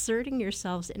 inserting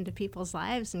yourselves into people's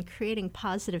lives and creating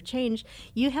positive change,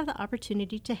 you have the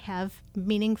opportunity to have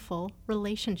meaningful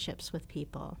relationships with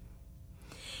people.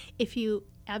 If you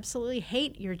absolutely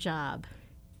hate your job,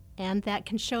 and that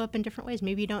can show up in different ways.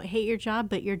 Maybe you don't hate your job,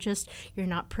 but you're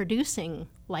not producing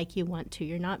like you want to.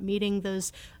 You're not meeting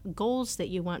those goals that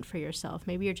you want for yourself.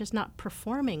 Maybe you're just not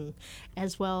performing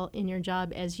as well in your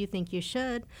job as you think you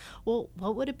should. Well,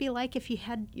 what would it be like if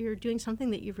you're doing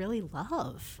something that you really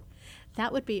love?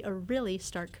 That would be a really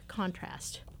stark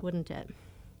contrast, wouldn't it?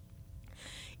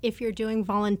 If you're doing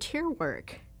volunteer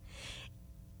work,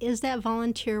 is that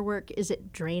volunteer work, is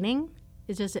it draining?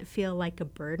 Does it feel like a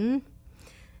burden?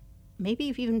 Maybe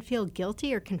you even feel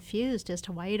guilty or confused as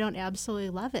to why you don't absolutely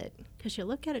love it. Because you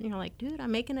look at it and you're like, dude,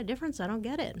 I'm making a difference. I don't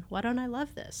get it. Why don't I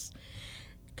love this?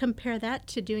 Compare that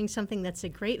to doing something that's a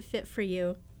great fit for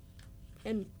you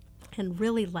and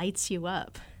really lights you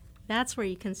up. That's where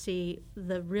you can see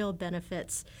the real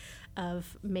benefits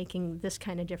of making this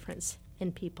kind of difference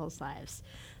in people's lives.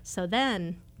 So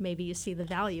then maybe you see the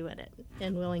value in it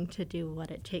and willing to do what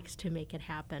it takes to make it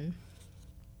happen.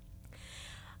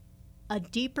 A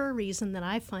deeper reason that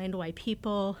I find why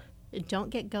people don't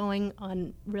get going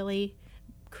on really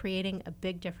creating a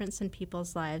big difference in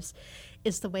people's lives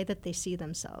is the way that they see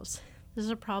themselves. This is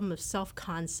a problem of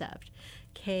self-concept,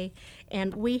 okay?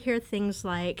 And we hear things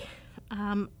like,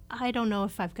 I don't know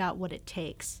if I've got what it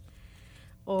takes,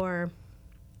 or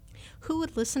who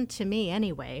would listen to me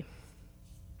anyway?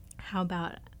 How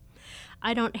about,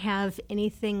 I don't have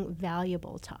anything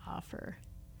valuable to offer.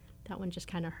 That one just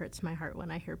kind of hurts my heart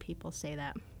when I hear people say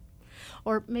that.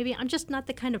 Or maybe I'm just not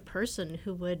the kind of person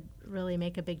who would really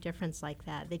make a big difference like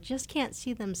that. They just can't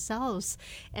see themselves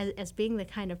as being the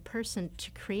kind of person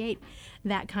to create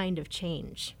that kind of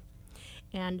change.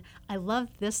 And I love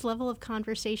this level of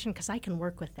conversation because I can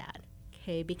work with that,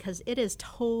 okay? Because it is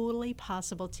totally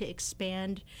possible to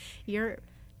expand your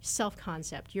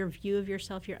self-concept, your view of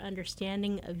yourself, your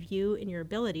understanding of you and your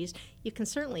abilities. You can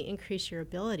certainly increase your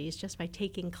abilities just by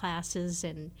taking classes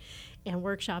and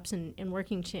workshops and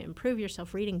working to improve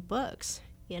yourself, reading books.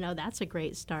 That's a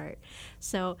great start.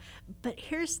 So, but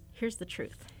here's the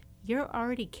truth. You're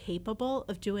already capable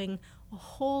of doing a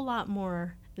whole lot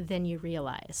more than you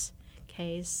realize.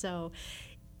 Okay, so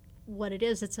what it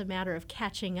is, it's a matter of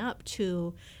catching up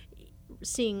to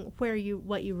seeing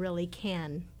what you really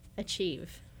can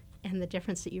achieve and the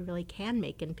difference that you really can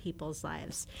make in people's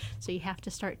lives. So you have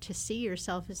to start to see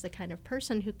yourself as the kind of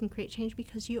person who can create change,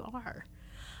 because you are.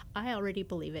 I already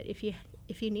believe it. If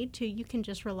you need to, you can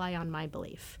just rely on my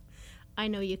belief. I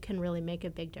know you can really make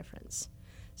a big difference.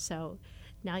 So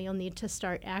now you'll need to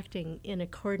start acting in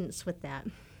accordance with that.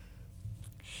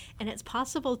 And it's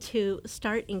possible to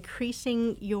start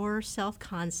increasing your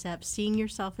self-concept, seeing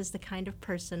yourself as the kind of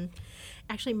person,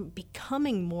 actually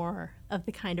becoming more of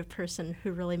the kind of person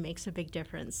who really makes a big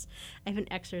difference. I have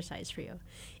an exercise for you.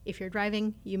 If you're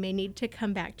driving, you may need to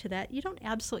come back to that. You don't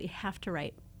absolutely have to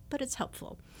write, but it's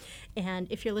helpful.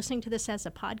 And if you're listening to this as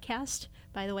a podcast,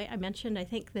 by the way, I mentioned, I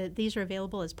think that these are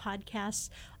available as podcasts.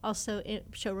 Also,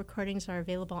 show recordings are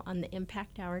available on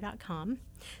theimpacthour.com.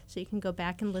 So you can go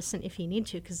back and listen if you need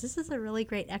to, because this is a really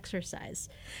great exercise.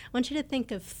 I want you to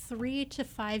think of 3 to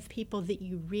 5 people that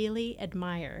you really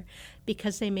admire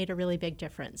because they made a really big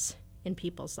difference in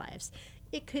people's lives.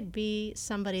 It could be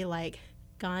somebody like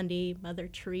Gandhi, Mother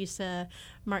Teresa,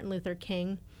 Martin Luther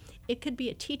King. It could be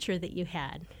a teacher that you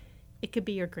had. It could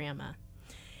be your grandma.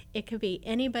 It could be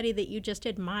anybody that you just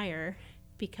admire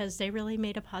because they really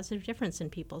made a positive difference in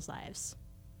people's lives.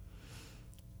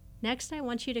 Next, I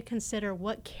want you to consider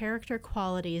what character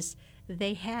qualities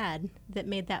they had that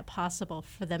made that possible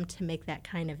for them to make that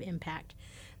kind of impact.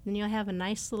 Then you'll have a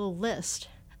nice little list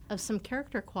of some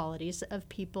character qualities of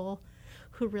people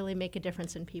who really make a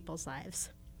difference in people's lives.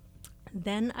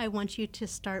 Then I want you to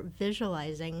start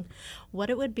visualizing what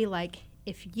it would be like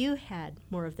if you had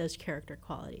more of those character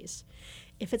qualities.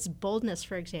 If it's boldness,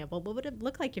 for example, what would it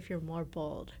look like if you're more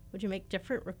bold? Would you make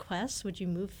different requests? Would you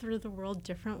move through the world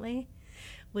differently?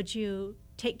 Would you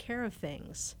take care of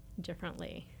things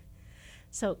differently?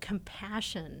 So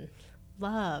compassion,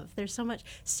 love, there's so much.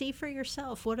 See for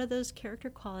yourself, what are those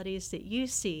character qualities that you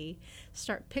see?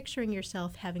 Start picturing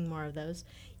yourself having more of those.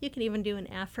 You can even do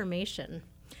an affirmation,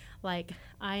 like,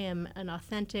 I am an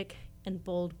authentic and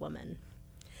bold woman.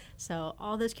 So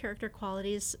all those character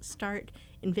qualities, start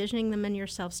envisioning them in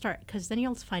yourself, because then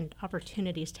you'll find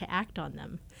opportunities to act on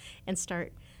them and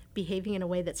start behaving in a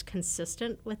way that's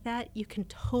consistent with that. You can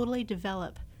totally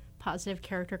develop positive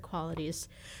character qualities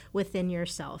within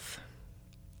yourself.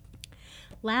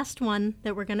 Last one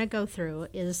that we're going to go through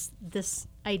is this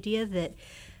idea that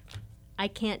I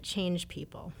can't change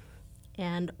people.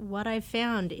 And what I've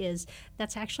found is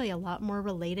that's actually a lot more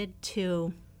related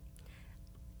to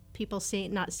people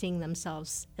not seeing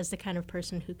themselves as the kind of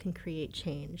person who can create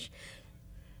change.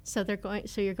 So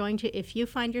you're going to, if you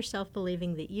find yourself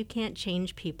believing that you can't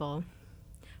change people,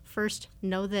 first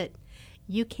know that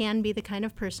you can be the kind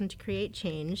of person to create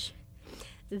change.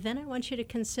 Then I want you to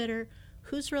consider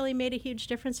who's really made a huge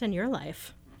difference in your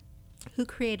life. Who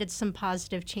created some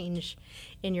positive change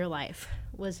in your life?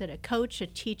 Was it a coach, a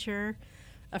teacher,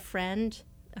 a friend,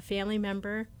 a family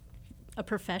member, a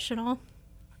professional?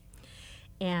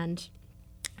 And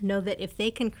know that if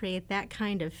they can create that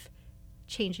kind of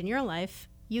change in your life,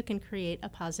 you can create a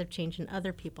positive change in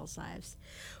other people's lives.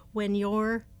 When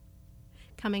you're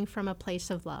coming from a place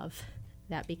of love,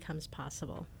 that becomes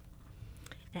possible.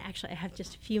 And actually, I have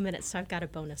just a few minutes, so I've got a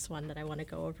bonus one that I want to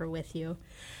go over with you.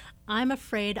 I'm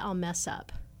afraid I'll mess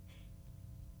up.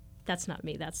 That's not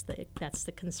me. That's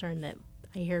the concern that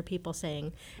I hear people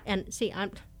saying. And see, I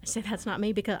say that's not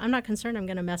me because I'm not concerned I'm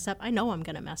going to mess up. I know I'm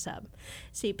going to mess up.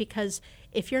 See, because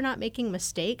if you're not making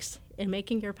mistakes and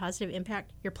making your positive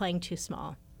impact, you're playing too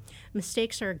small.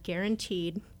 Mistakes are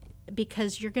guaranteed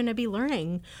because you're going to be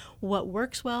learning what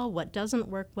works well, what doesn't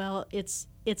work well. It's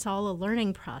all a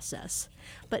learning process.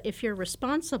 But if you're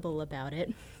responsible about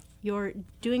it, you're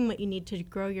doing what you need to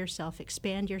grow yourself,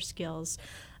 expand your skills,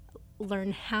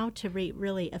 learn how to be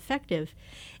really effective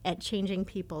at changing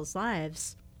people's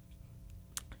lives,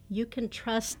 you can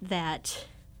trust that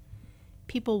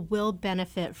people will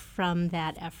benefit from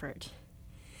that effort.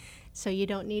 So you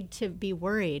don't need to be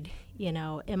worried,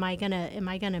 am I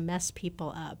gonna mess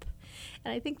people up?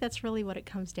 And I think that's really what it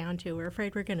comes down to. We're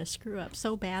afraid we're gonna screw up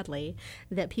so badly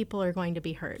that people are going to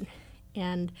be hurt.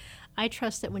 And I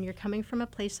trust that when you're coming from a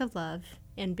place of love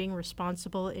and being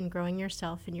responsible in growing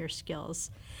yourself and your skills,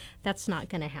 that's not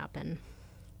going to happen.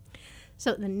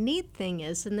 So the neat thing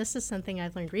is, and this is something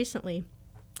I've learned recently,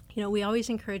 we always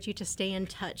encourage you to stay in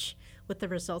touch with the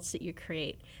results that you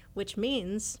create, which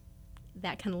means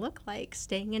that can look like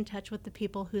staying in touch with the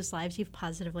people whose lives you've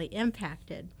positively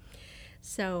impacted.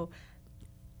 So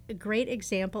a great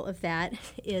example of that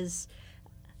is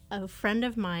a friend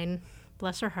of mine,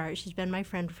 bless her heart, she's been my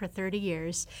friend for 30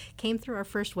 years, came through our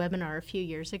first webinar a few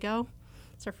years ago.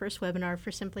 It's our first webinar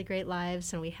for Simply Great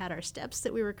Lives, and we had our steps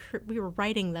that we were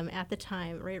writing them at the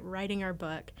time, writing our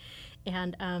book.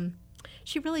 And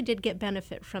she really did get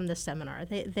benefit from the seminar.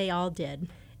 They all did.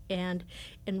 And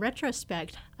in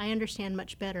retrospect, I understand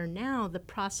much better now the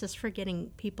process for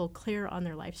getting people clear on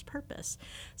their life's purpose.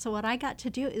 So what I got to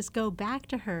do is go back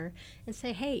to her and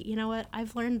say, hey, you know what,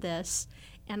 I've learned this,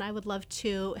 and I would love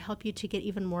to help you to get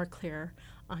even more clear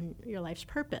on your life's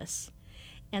purpose.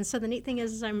 And so the neat thing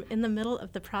is I'm in the middle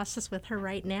of the process with her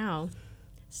right now.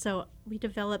 So we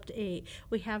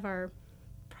have our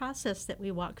process that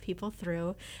we walk people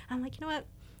through. I'm like, you know what?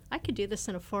 I could do this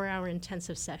in a 4-hour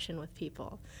intensive session with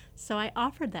people. So I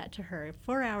offered that to her.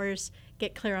 4 hours,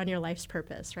 get clear on your life's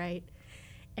purpose, right?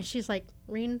 And she's like,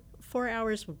 Reen, 4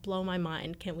 hours would blow my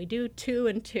mind. Can we do 2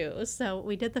 and 2? So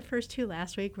we did the first 2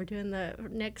 last week. We're doing the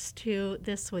next 2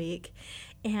 this week.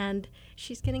 And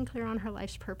she's getting clear on her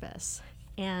life's purpose.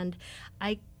 And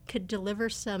I could deliver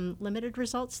some limited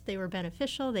results. They were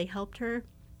beneficial. They helped her.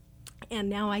 And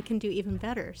now I can do even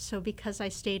better. So because I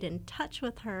stayed in touch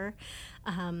with her,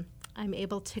 I'm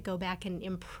able to go back and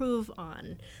improve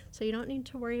on. So you don't need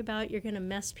to worry about you're going to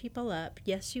mess people up.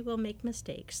 Yes, you will make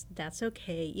mistakes. That's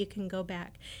okay. You can go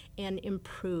back and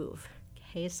improve.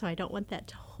 Okay, so I don't want that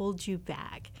to hold you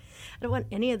back. I don't want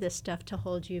any of this stuff to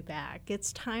hold you back.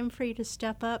 It's time for you to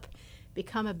step up,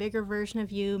 become a bigger version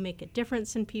of you, make a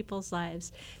difference in people's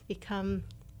lives, become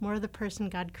more the person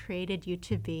God created you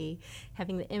to be,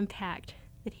 having the impact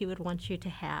that He would want you to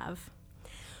have.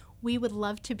 We would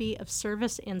love to be of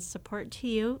service and support to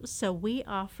you, so we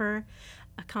offer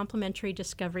a complimentary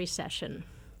discovery session.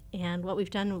 And what we've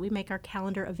done, we make our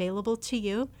calendar available to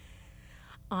you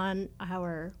on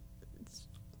the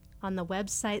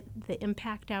website,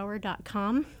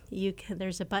 theimpacthour.com.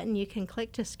 There's a button you can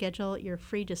click to schedule your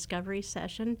free discovery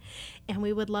session, and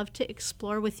we would love to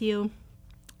explore with you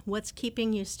what's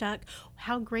keeping you stuck.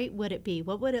 How great would it be?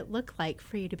 What would it look like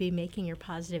for you to be making your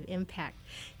positive impact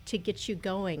to get you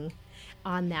going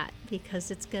on that?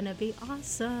 Because it's going to be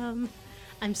awesome.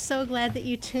 I'm so glad that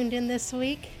you tuned in this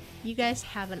week. You guys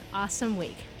have an awesome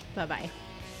week. Bye-bye.